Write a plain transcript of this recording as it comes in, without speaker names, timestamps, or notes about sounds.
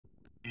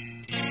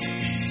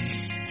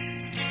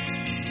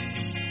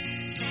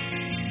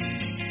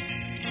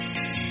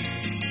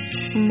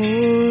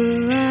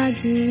Mo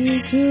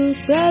aginju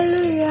pẹ̀lú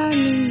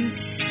Iyanu,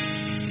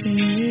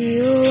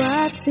 Kini o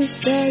àti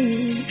fẹ́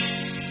yìí,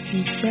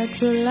 ìfẹ́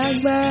tó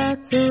lágbára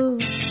tó.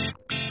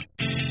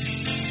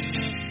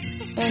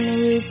 And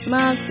with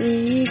my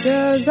 3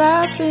 girls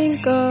I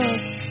think of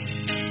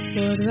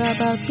what we're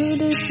about to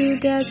do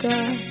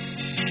together,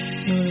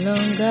 no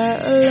longer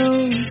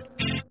alone.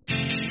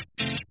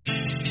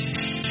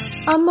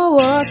 I'm a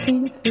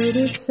walking through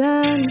the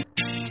sand,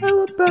 I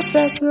will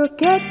perfect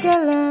Rokeke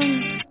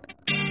land,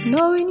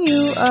 knowing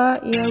you are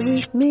here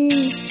with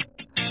me.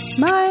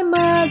 My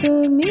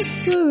mother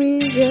mystery,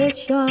 the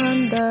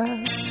Shonda,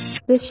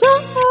 the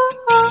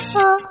Shonda.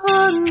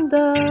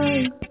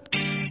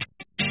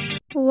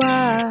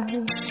 Why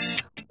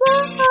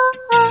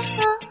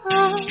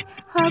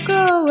I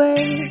go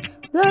away,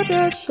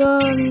 the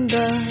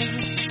Shonda.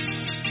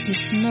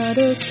 It's not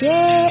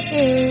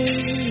okay.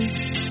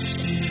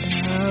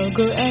 I'll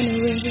go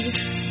anyway.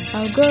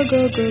 I'll go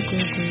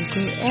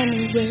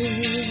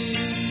anyway.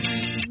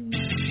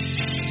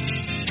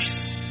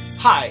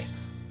 Hi,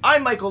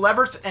 I'm Michael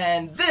Everts,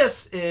 and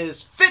this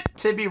is Fit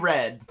to be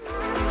Read.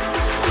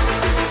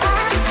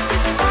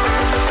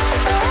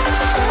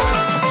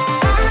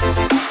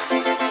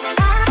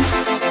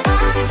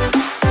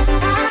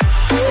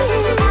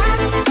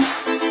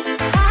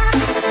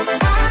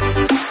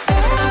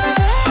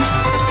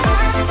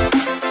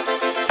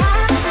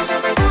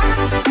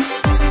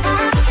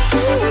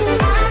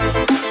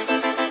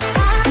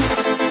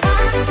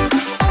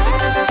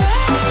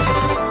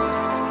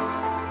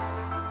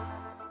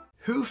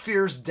 Who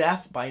Fears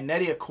Death by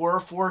Nnedi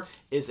Okorafor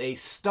is a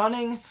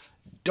stunning,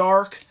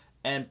 dark,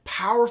 and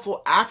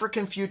powerful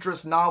African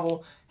futurist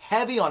novel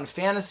heavy on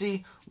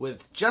fantasy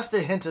with just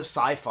a hint of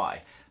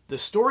sci-fi. The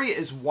story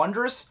is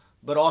wondrous,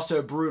 but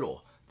also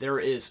brutal. There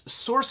is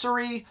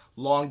sorcery,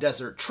 long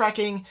desert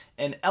trekking,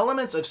 and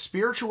elements of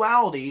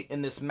spirituality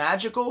in this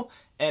magical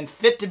and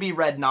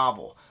fit-to-be-read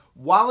novel.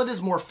 While it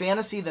is more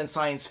fantasy than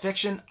science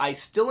fiction, I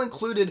still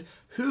included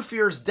Who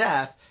Fears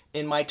Death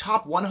in my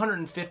top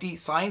 150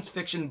 science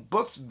fiction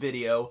books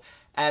video,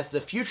 as the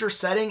future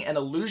setting and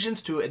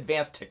allusions to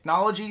advanced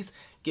technologies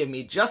give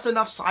me just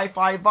enough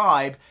sci-fi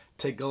vibe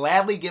to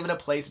gladly give it a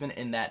placement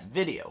in that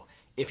video.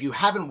 If you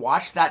haven't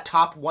watched that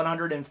top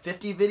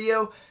 150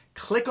 video,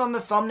 click on the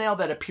thumbnail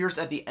that appears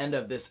at the end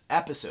of this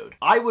episode.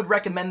 I would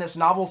recommend this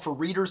novel for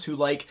readers who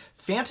like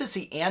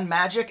fantasy and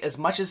magic as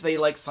much as they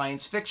like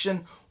science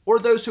fiction, or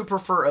those who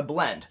prefer a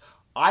blend.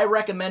 I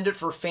recommend it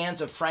for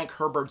fans of Frank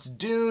Herbert's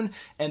Dune,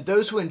 and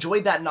those who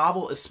enjoyed that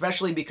novel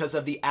especially because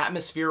of the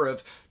atmosphere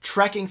of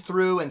trekking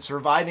through and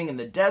surviving in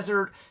the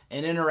desert,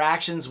 and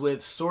interactions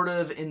with sort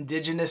of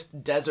indigenous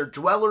desert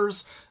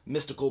dwellers,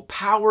 mystical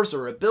powers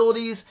or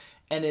abilities,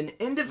 and an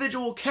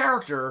individual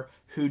character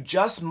who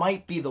just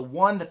might be the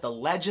one that the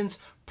legends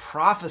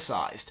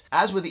prophesized.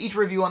 As with each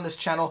review on this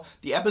channel,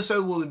 the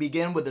episode will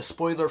begin with a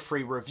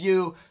spoiler-free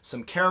review,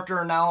 some character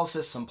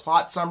analysis, some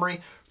plot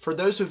summary for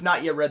those who've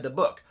not yet read the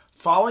book.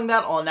 Following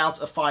that, I'll announce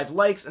a 5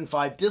 likes and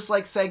 5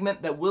 dislikes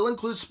segment that will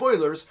include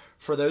spoilers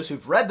for those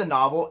who've read the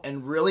novel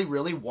and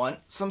really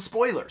want some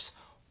spoilers.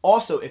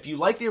 Also, if you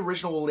like the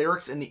original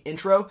lyrics in the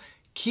intro,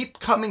 keep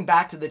coming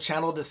back to the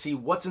channel to see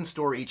what's in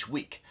store each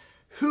week.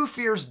 Who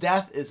Fears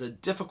Death is a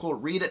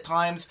difficult read at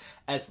times,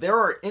 as there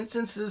are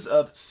instances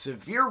of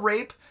severe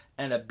rape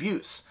and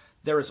abuse.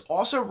 There is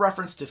also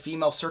reference to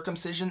female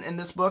circumcision in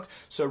this book,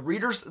 so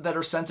readers that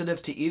are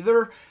sensitive to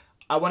either,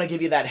 I want to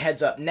give you that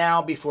heads up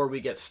now before we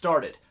get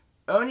started.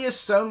 Onya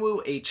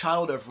Sonwu, a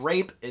child of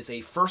rape, is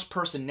a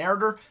first-person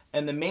narrator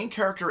and the main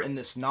character in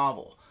this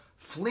novel.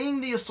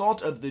 Fleeing the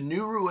assault of the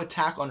Nuru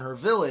attack on her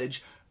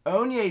village,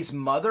 Onye's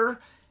mother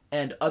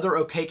and other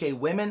Okeke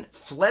women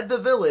fled the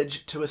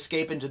village to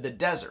escape into the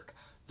desert.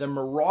 The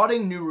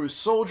marauding Nuru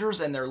soldiers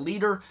and their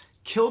leader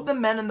killed the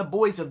men and the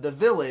boys of the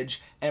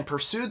village and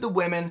pursued the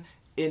women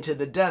into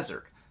the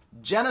desert.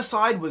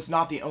 Genocide was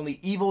not the only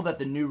evil that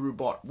the Nuru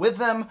brought with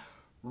them.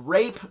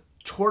 Rape,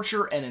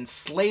 torture, and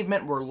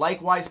enslavement were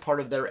likewise part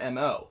of their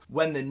MO.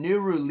 When the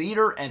Nuru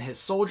leader and his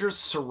soldiers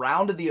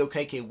surrounded the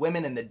Okeke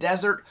women in the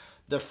desert,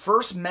 the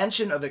first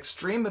mention of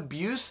extreme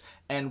abuse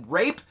and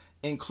rape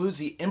includes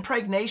the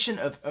impregnation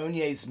of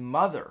Onye's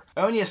mother.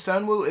 Onya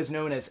Sonwu is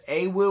known as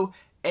Ewu.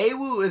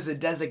 Ewu is a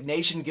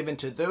designation given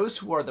to those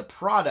who are the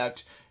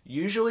product,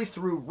 usually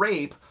through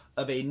rape,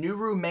 of a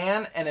Nuru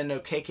man and an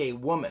Okeke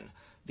woman.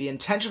 The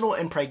intentional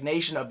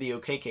impregnation of the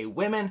Okeke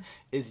women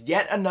is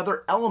yet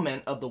another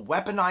element of the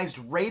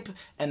weaponized rape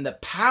and the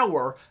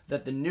power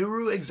that the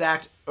Nuru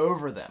exact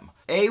over them.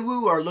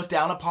 Ewu are looked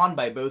down upon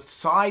by both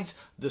sides.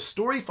 The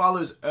story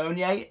follows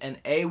Onye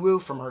and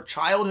Ewu from her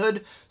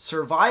childhood,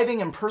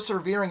 surviving and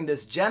persevering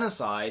this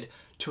genocide,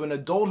 to an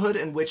adulthood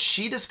in which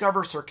she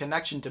discovers her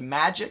connection to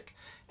magic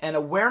and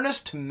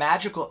awareness to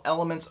magical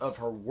elements of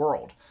her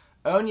world.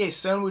 Onya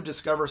Sonwu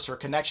discovers her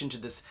connection to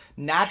this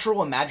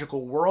natural and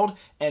magical world,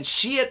 and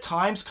she at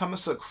times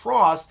comes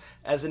across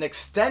as an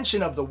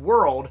extension of the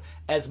world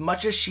as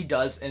much as she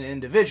does an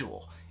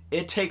individual.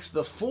 It takes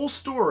the full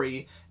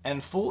story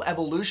and full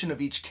evolution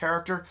of each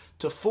character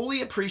to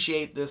fully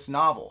appreciate this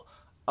novel.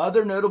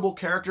 Other notable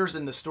characters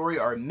in the story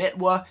are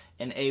Mitwa,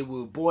 an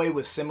Ewu boy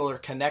with similar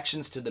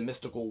connections to the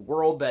mystical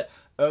world that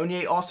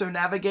Onye also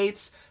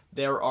navigates.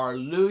 There are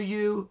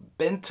Luyu,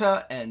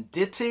 Binta, and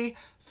Diti,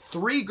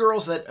 three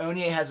girls that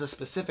Onye has a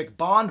specific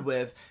bond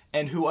with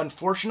and who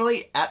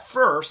unfortunately, at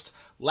first,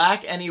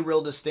 lack any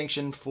real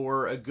distinction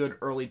for a good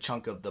early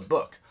chunk of the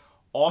book.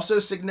 Also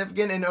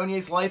significant in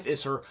Onye's life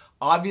is her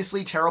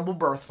obviously terrible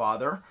birth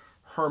father,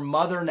 her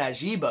mother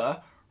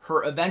Najiba,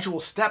 her eventual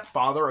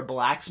stepfather, a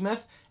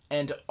blacksmith,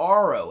 and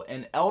Aro,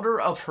 an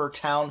elder of her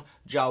town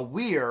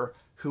Jawir,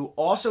 who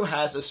also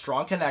has a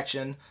strong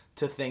connection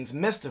to things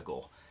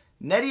mystical.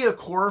 Nnedi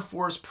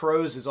Okorafor's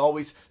prose is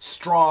always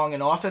strong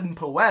and often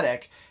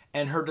poetic,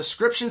 and her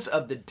descriptions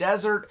of the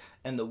desert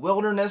and the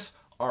wilderness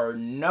are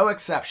no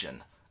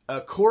exception.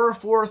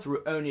 Okorafor,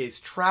 through Onye's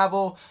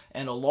travel,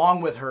 and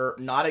along with her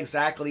not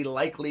exactly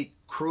likely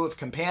crew of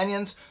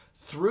companions,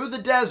 through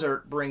the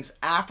desert brings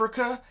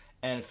Africa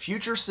and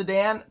future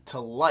Sudan to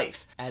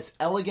life. As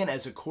elegant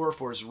as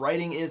Okorafor's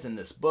writing is in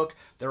this book,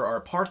 there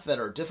are parts that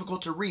are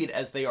difficult to read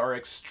as they are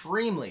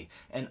extremely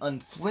and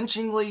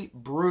unflinchingly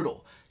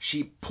brutal.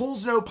 She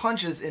pulls no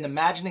punches in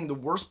imagining the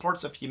worst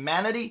parts of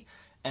humanity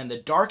and the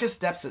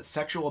darkest depths that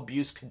sexual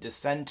abuse could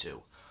descend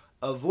to.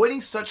 Avoiding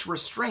such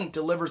restraint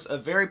delivers a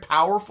very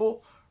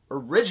powerful,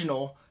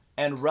 original,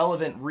 and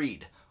relevant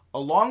read.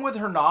 Along with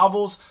her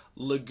novels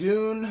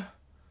Lagoon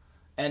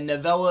and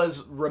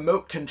novellas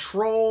Remote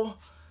Control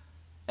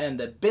and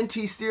the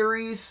Binti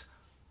series,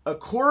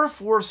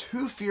 Okorafor's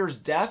Who Fears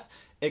Death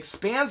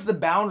expands the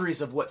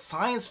boundaries of what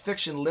science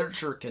fiction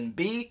literature can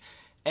be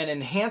and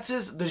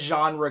enhances the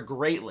genre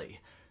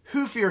greatly.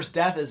 Who Fears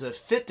Death is a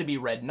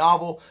fit-to-be-read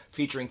novel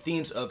featuring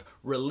themes of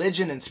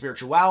religion and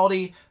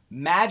spirituality,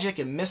 magic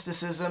and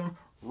mysticism,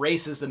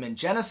 racism and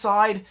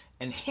genocide,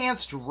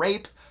 enhanced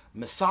rape,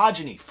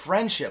 misogyny,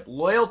 friendship,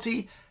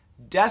 loyalty,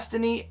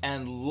 destiny,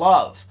 and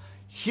love.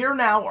 Here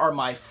now are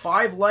my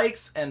 5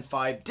 likes and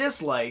 5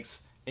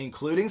 dislikes,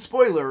 including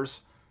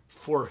spoilers,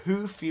 for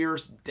Who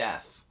Fears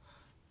Death.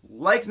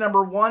 Like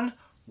number 1,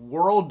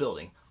 world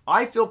building.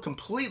 I feel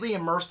completely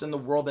immersed in the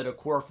world that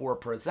Okorafor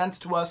presents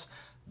to us.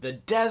 The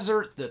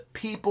desert, the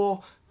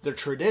people, the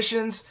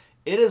traditions.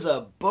 It is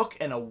a book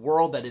and a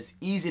world that is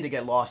easy to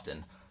get lost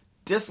in.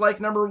 Dislike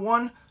number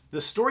 1,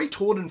 the story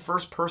told in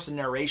first-person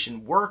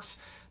narration works.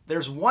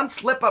 There's one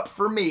slip-up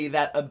for me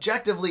that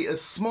objectively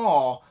is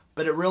small,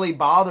 but it really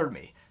bothered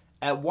me.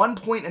 At one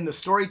point in the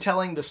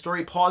storytelling, the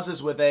story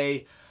pauses with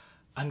a,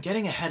 "I'm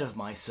getting ahead of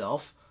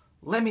myself.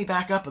 Let me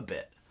back up a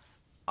bit."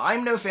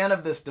 I'm no fan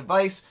of this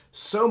device,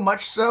 so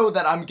much so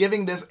that I'm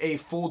giving this a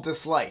full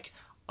dislike.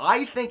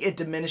 I think it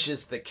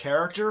diminishes the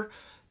character.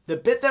 The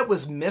bit that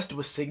was missed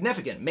was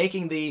significant,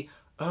 making the,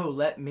 "oh,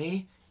 let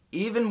me,"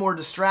 even more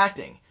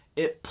distracting.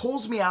 It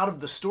pulls me out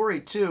of the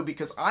story too,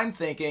 because I'm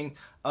thinking,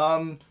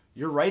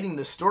 you're writing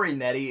the story,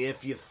 Nnedi.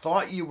 If you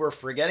thought you were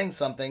forgetting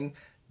something,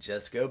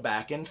 just go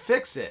back and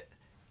fix it.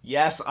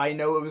 Yes, I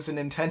know it was an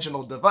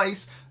intentional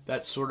device.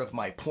 That's sort of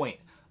my point.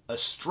 A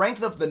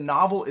strength of the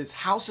novel is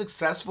how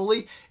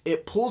successfully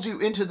it pulls you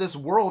into this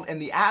world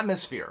and the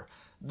atmosphere.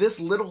 This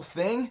little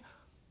thing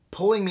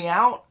pulling me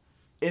out,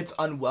 it's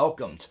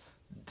unwelcomed.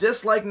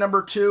 Dislike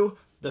number 2,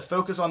 the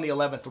focus on the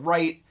 11th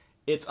right.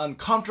 It's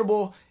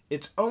uncomfortable.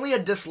 It's only a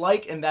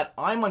dislike in that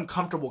I'm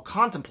uncomfortable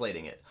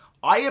contemplating it.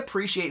 I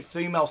appreciate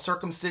female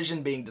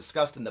circumcision being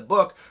discussed in the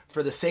book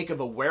for the sake of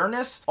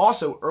awareness.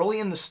 Also, early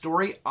in the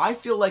story, I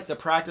feel like the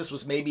practice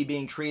was maybe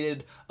being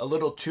treated a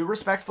little too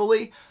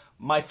respectfully.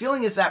 My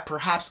feeling is that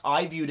perhaps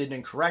I viewed it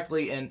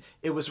incorrectly, and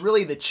it was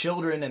really the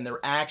children and their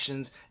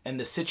actions and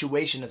the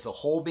situation as a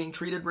whole being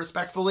treated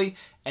respectfully,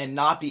 and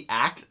not the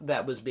act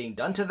that was being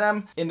done to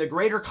them. In the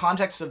greater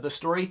context of the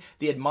story,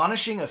 the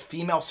admonishing of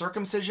female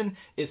circumcision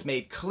is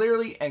made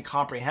clearly and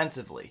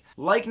comprehensively.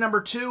 Like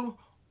number 2,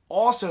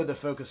 also the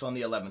focus on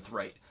the 11th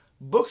right.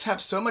 Books have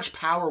so much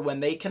power when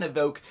they can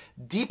evoke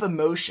deep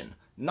emotion,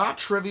 not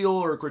trivial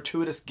or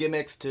gratuitous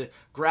gimmicks to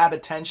grab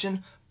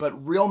attention,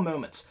 but real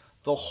moments.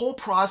 The whole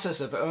process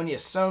of Onye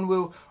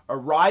Sonwu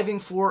arriving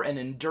for and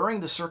enduring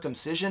the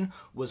circumcision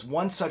was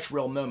one such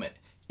real moment.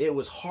 It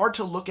was hard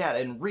to look at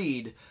and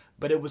read,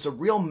 but it was a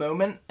real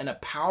moment and a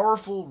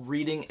powerful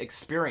reading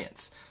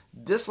experience.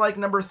 Dislike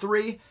number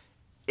 3,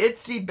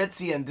 Itsy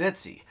Bitsy and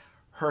Ditsy.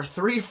 Her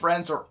 3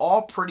 friends are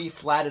all pretty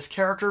flat as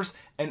characters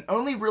and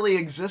only really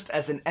exist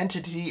as an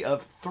entity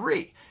of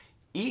 3.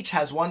 Each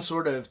has one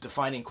sort of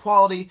defining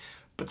quality,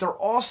 but they're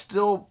all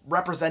still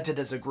represented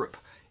as a group.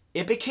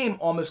 It became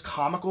almost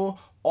comical.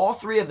 All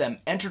 3 of them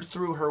entered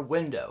through her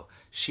window.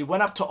 She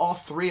went up to all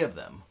 3 of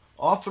them.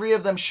 All 3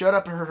 of them showed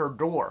up at her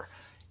door.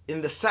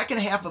 In the second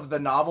half of the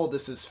novel,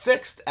 this is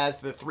fixed as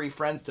the 3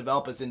 friends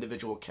develop as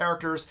individual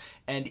characters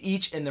and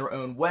each in their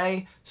own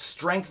way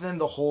strengthen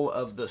the whole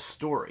of the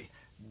story.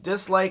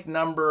 Dislike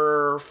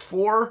number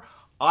 4,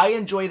 I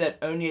enjoy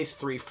that Onye's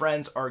 3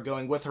 friends are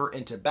going with her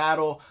into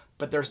battle,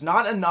 but there's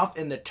not enough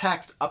in the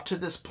text up to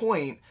this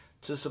point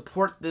to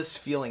support this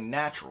feeling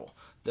natural.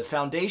 The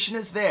foundation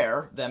is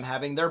there, them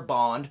having their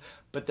bond,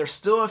 but there's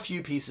still a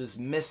few pieces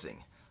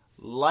missing.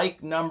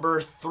 Like number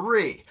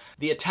 3,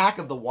 the attack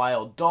of the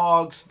wild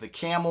dogs, the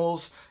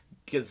camels,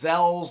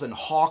 gazelles, and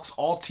hawks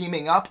all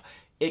teaming up.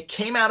 It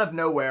came out of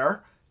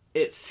nowhere.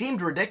 It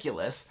seemed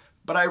ridiculous,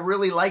 but I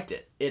really liked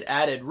it. It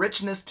added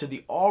richness to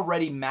the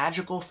already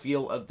magical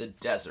feel of the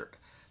desert.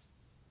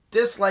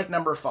 Dislike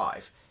number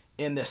 5.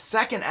 In the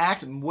second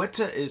act,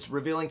 Mwita is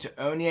revealing to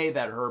Onye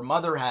that her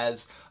mother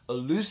has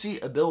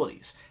Elusi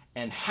abilities,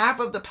 and half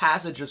of the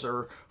passages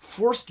are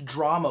forced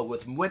drama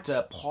with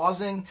Mwita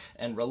pausing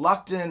and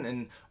reluctant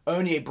and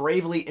Onye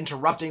bravely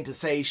interrupting to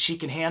say she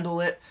can handle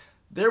it.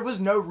 There was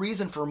no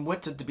reason for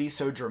Mwita to be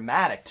so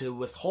dramatic, to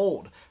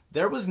withhold.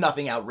 There was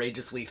nothing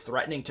outrageously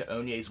threatening to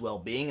Onye's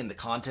well-being in the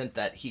content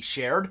that he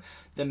shared.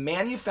 The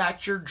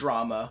manufactured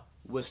drama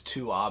was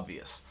too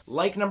obvious.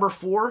 Like number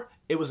 4,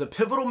 it was a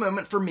pivotal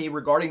moment for me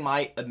regarding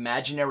my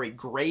imaginary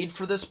grade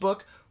for this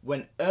book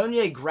when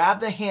Onye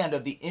grabbed the hand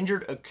of the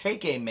injured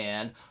Okeke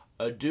man,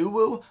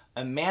 Oduwu,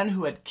 a man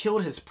who had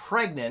killed his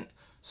pregnant,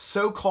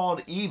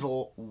 so-called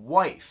evil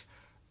wife.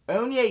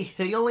 Onye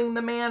healing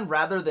the man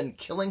rather than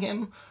killing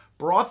him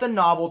brought the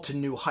novel to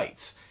new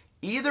heights.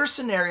 Either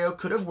scenario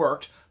could have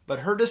worked,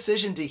 but her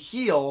decision to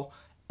heal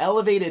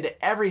elevated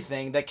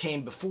everything that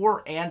came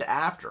before and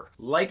after.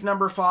 Like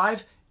number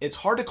 5, it's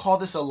hard to call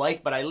this a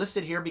like, but I list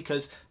it here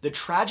because the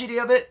tragedy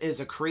of it is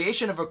a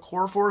creation of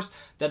Okorafor's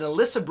that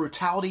enlists a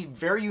brutality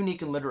very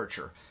unique in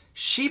literature.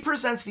 She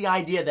presents the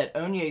idea that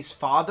Onye's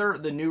father,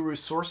 the Nuru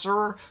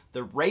sorcerer,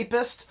 the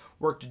rapist,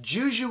 worked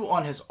juju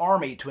on his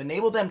army to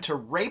enable them to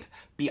rape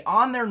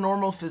beyond their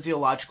normal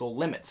physiological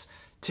limits.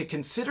 To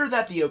consider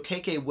that the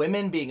Okeke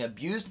women being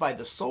abused by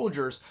the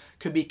soldiers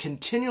could be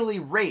continually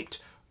raped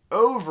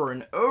over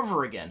and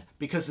over again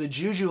because the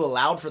juju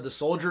allowed for the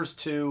soldiers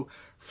to,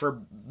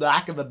 for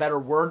lack of a better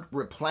word,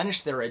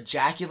 replenish their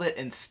ejaculate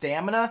and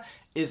stamina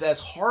is as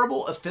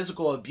horrible a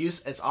physical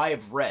abuse as I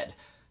have read.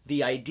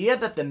 The idea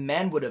that the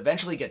men would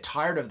eventually get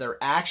tired of their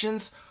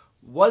actions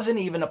wasn't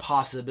even a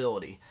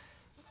possibility.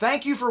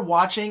 Thank you for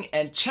watching,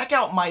 and check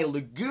out my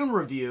Lagoon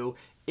review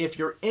if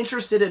you're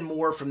interested in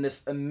more from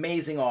this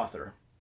amazing author.